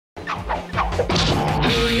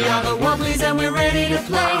are the Wobblies and we're ready to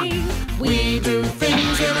play. We do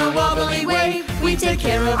things in a wobbly way. We take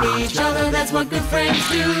care of each other, that's what good friends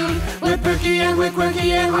do. We're perky and we're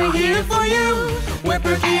quirky and we're here for you. We're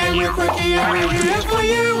perky and we're quirky and we're here for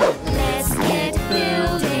you. Let's get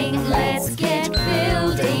building, let's get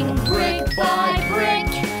building. Brick by brick,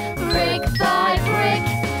 brick by brick.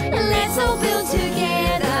 Let's all build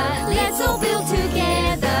together, let's all build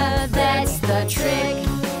together. That's the trick,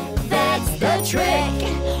 that's the trick.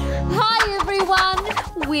 Hi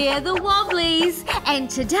everyone, we're the Wobblies, and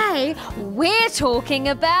today we're talking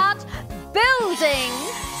about building.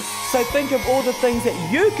 So think of all the things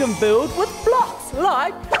that you can build with blocks,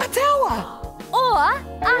 like a tower. Or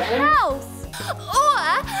a house.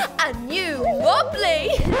 Or a new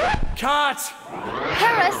wobbly. Cut!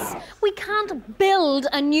 Harris, we can't build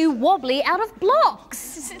a new wobbly out of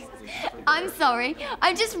blocks. I'm sorry,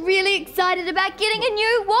 I'm just really excited about getting a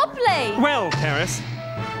new wobbly. Well, Paris,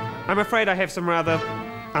 I'm afraid I have some rather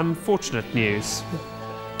unfortunate news.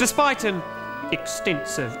 Despite an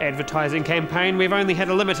extensive advertising campaign, we've only had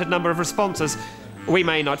a limited number of responses. We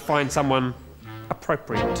may not find someone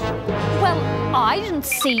appropriate. Well, I didn't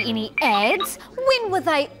see any ads. When were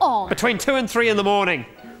they on? Between 2 and 3 in the morning.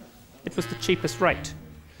 It was the cheapest rate.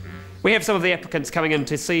 We have some of the applicants coming in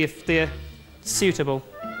to see if they're suitable.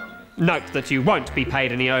 Note that you won't be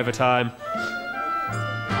paid any overtime.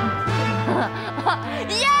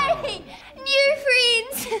 Yay! New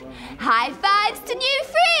friends! High fives to new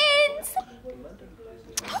friends!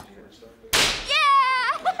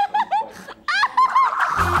 Yeah!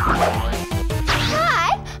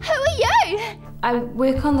 Hi, who are you? I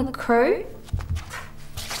work on the crew.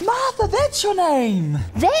 Martha, that's your name.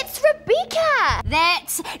 That's Rebecca!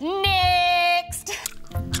 That's next!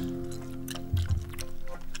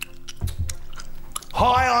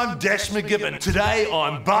 Hi, I'm Dash McGibbon. Today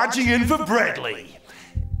I'm barging in for Bradley.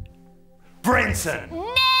 Branson.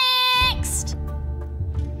 Next!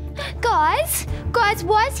 Guys,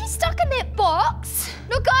 why is he stuck in that box?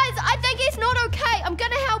 Look, guys, I think he's not okay. I'm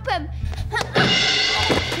gonna help him.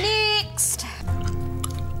 Next!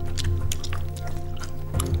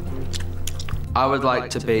 I would like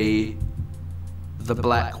to be the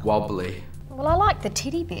Black Wobbly. Well, I like the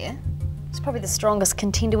teddy bear. It's probably the strongest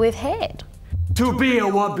contender we've had. To be a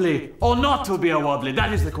wobbly or not to be a wobbly,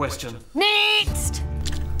 that is the question. Next!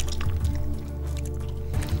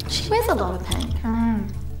 She wears a lot of pink.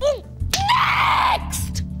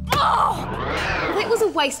 Next! Oh! That was a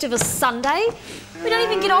waste of a Sunday. We don't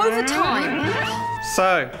even get overtime.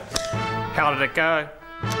 So, how did it go?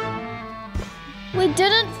 We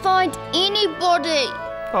didn't find anybody.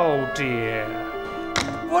 Oh dear.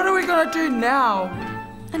 What are we gonna do now?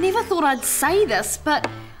 I never thought I'd say this, but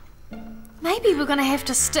maybe we're going to have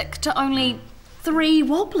to stick to only 3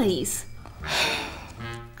 Wobblies.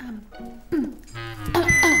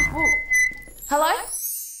 Hello?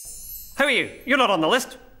 Who are you? You're not on the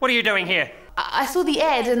list. What are you doing here? I saw the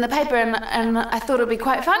ad in the paper and I thought it'd be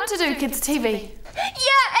quite fun to do kids' TV.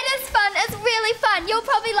 Yeah, it is fun. It's really fun. You'll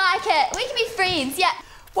probably like it. We can be friends, yeah.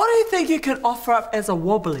 What do you think you can offer up as a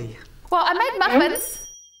wobbly? Well, I made muffins.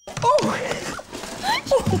 Oh!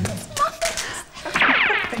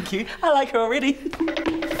 Thank you. I like her already.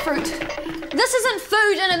 Fruit. This isn't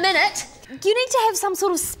food in a minute. You need to have some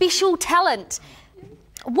sort of special talent.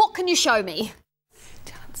 What can you show me?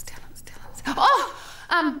 Talents. Oh!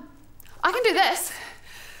 I can do this.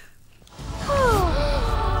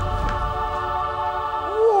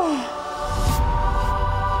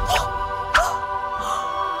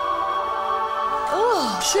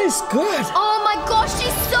 She's good. Oh my gosh,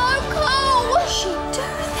 she's so cool! She do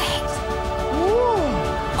that?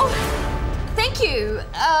 Oh, thank you.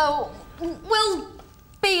 We'll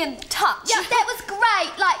be in touch. Yeah, that was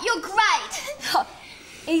great. Like, you're great.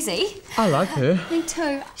 Easy. I like her. Me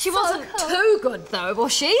too. She wasn't too good though,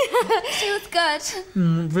 was she? She was good.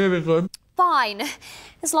 Very good. Fine,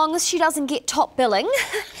 as long as she doesn't get top billing.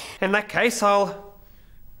 In that case, I'll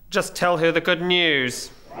just tell her the good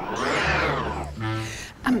news.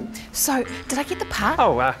 So, did I get the part?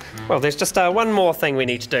 Oh, well, there's just one more thing we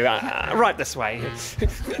need to do. Right this way.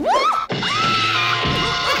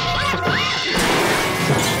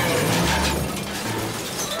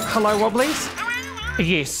 Hello, Wobblies?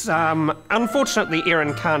 Yes, unfortunately,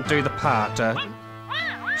 Erin can't do the part.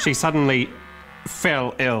 She suddenly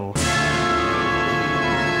fell ill.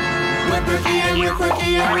 We're perky and we're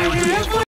quirky and we're here for